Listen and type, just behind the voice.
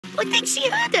I think she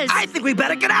heard us. I think we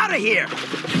better get out of here.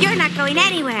 You're not going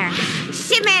anywhere.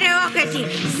 Shimeru Okashi,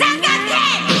 Sangate!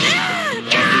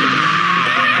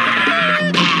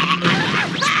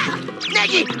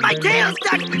 Negi, my tail's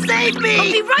stuck. Save me!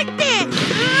 I'll be right there.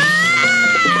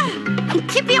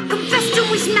 Clipchamp confessed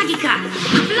with Magica.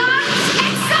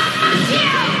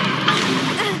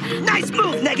 Nice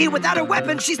move, Negi. Without her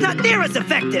weapon, she's not near as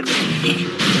effective.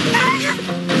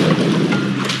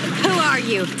 Who are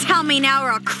you? Tell me now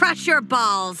or I'll crush your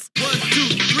balls. 1, 2,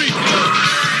 3, 4.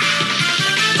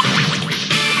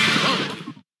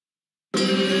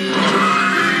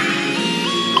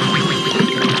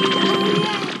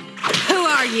 Who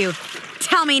are you?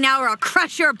 Tell me now or I'll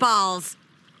crush your balls.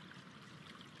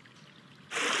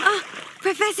 Oh,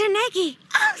 Professor Negi.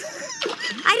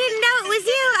 I didn't know it was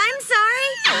you. I'm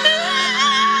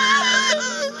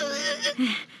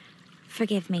sorry.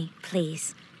 Forgive me,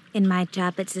 please. In my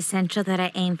job, it's essential that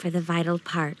I aim for the vital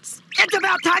parts. It's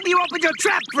about time you opened your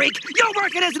trap, freak! You're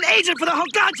working as an agent for the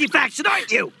Hoganji faction,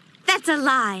 aren't you? That's a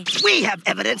lie. We have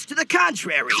evidence to the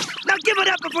contrary. Now give it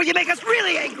up before you make us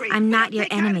really angry. I'm not your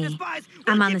enemy.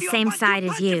 I'm on the same side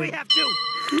as you.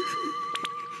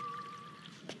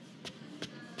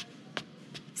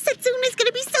 Satsuna's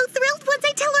gonna be so thrilled once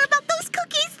I tell her about those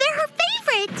cookies. They're her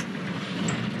favorite.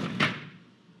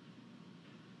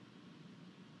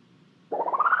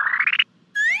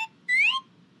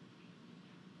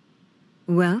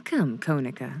 Welcome,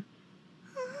 Konica.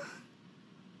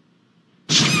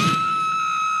 Did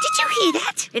you hear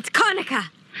that? It's Konica.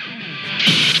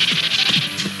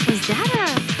 Is that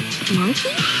a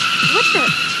monkey? What the?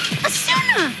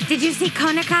 Asuna! Did you see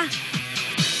Konica?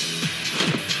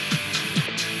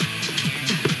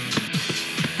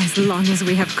 As long as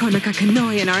we have Konica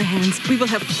Kanoi in our hands, we will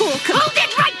have full Hold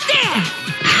it right there!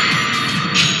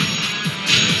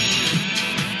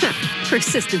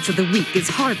 Persistence of the weak is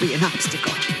hardly an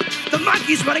obstacle. The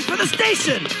monkey's running for the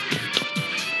station!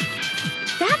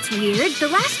 That's weird. The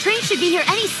last train should be here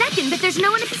any second, but there's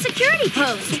no one at the security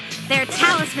post. There are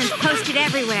talismans posted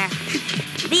everywhere.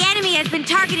 The enemy has been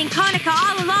targeting Konica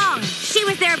all along. She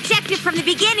was their objective from the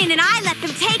beginning, and I let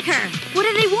them take her. What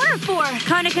do they want her for?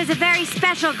 Konika's a very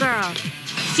special girl.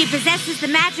 She possesses the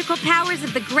magical powers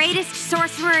of the greatest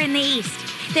sorcerer in the East.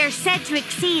 They're said to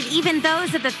exceed even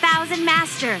those of the Thousand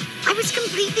Master. I was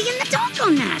completely in the dark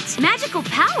on that. Magical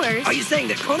powers? Are you saying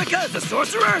that Konica is a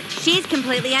sorcerer? She's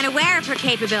completely unaware of her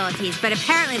capabilities, but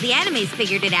apparently the enemy's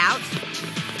figured it out.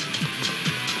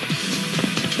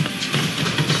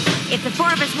 If the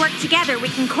four of us work together, we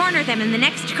can corner them in the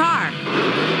next car.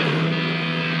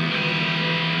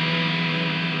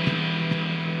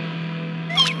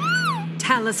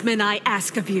 Talisman, I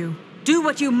ask of you. Do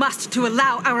what you must to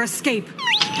allow our escape.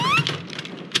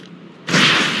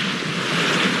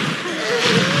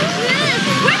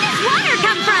 Where does water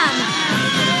come from?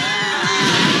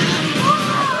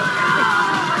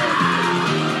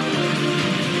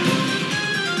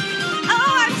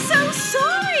 Oh, I'm so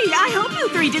sorry. I hope you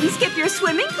three didn't skip your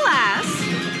swimming class.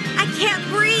 I can't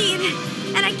breathe,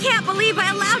 and I can't believe I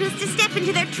allowed us to step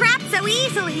into their trap so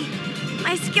easily.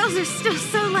 My skills are still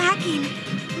so lacking,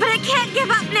 but I can't give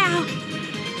up now.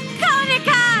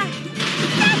 Konica!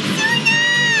 Satsuna!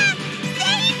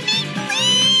 Save me,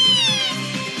 please!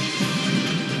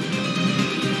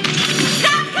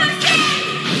 Stop pushing!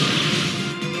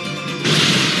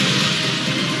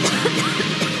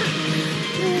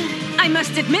 I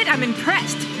must admit I'm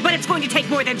impressed, but it's going to take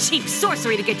more than cheap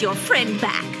sorcery to get your friend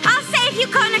back. I'll save you,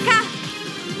 Konica!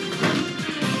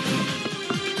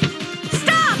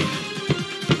 Stop!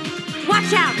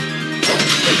 Watch out!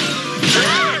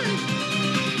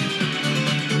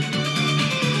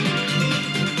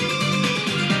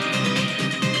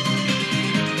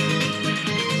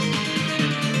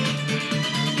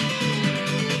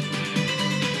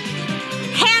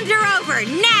 Hand her over,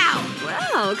 now!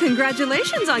 Well,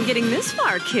 congratulations on getting this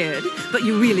far, kid. But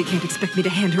you really can't expect me to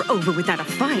hand her over without a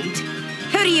fight.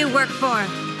 Who do you work for?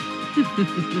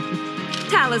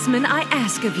 Talisman, I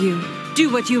ask of you, do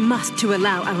what you must to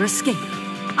allow our escape.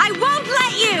 I won't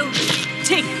let you!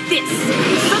 Take this!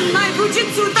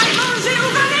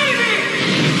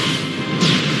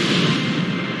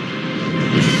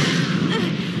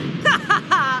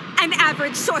 An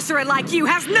average sorcerer like you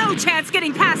has no chance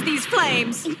getting past these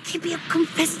flames! Incipio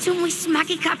confessum vis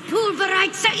magica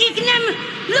pulverizza ignem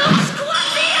lux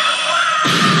quasi aqua!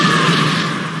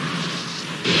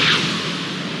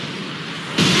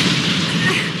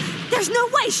 There's no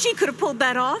way she could have pulled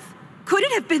that off. Could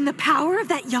it have been the power of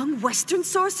that young Western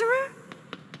sorcerer?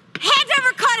 Hand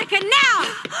over Konica now!